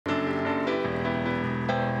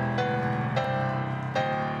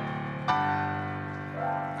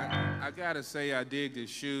gotta say I dig his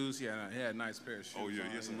shoes. He had a nice pair of shoes. Oh yeah,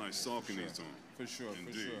 he has some nice Sauconys on. For sure,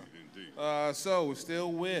 indeed, for sure. Indeed. So we're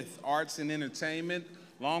still with arts and entertainment,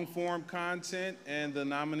 long-form content, and the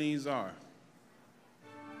nominees are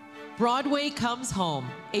Broadway Comes Home,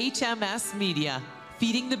 HMS Media,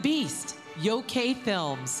 Feeding the Beast, Yokai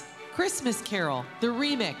Films, Christmas Carol, the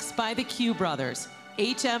remix by the Q Brothers,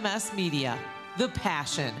 HMS Media, The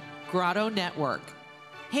Passion, Grotto Network,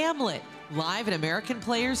 Hamlet, live at American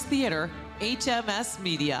Players Theater, HMS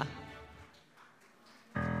Media.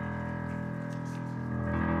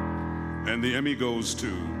 And the Emmy goes to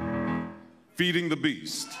Feeding the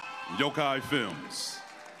Beast, Yokai Films.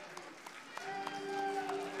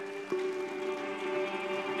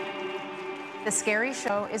 The scary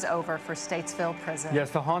show is over for Statesville Prison.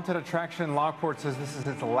 Yes, the haunted attraction Lockport says this is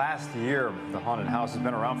its last year. The haunted house has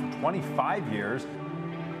been around for 25 years.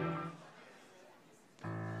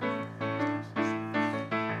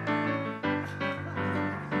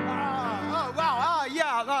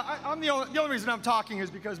 The only reason I'm talking is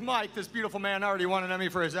because Mike, this beautiful man, already won an Emmy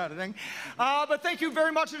for his editing. But thank you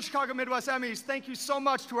very much to the Chicago Midwest Emmys. Thank you so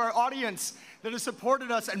much to our audience that has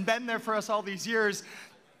supported us and been there for us all these years.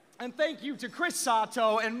 And thank you to Chris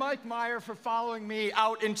Sato and Mike Meyer for following me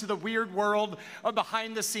out into the weird world of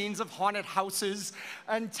behind the scenes of haunted houses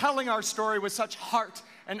and telling our story with such heart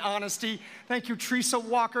and honesty. Thank you, Teresa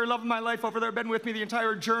Walker, love of my life over there, been with me the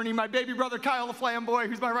entire journey. My baby brother, Kyle LaFlamboy,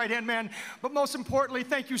 who's my right-hand man. But most importantly,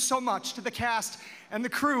 thank you so much to the cast and the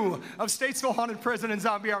crew of Statesville Haunted Prison and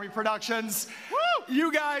Zombie Army Productions. Woo!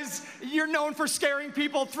 You guys, you're known for scaring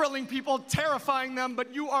people, thrilling people, terrifying them,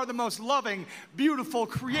 but you are the most loving, beautiful,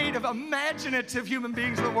 creative, imaginative human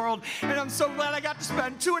beings in the world. And I'm so glad I got to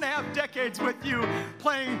spend 2.5 decades with you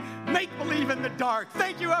playing make-believe in the dark.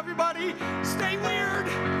 Thank you, everybody. Stay with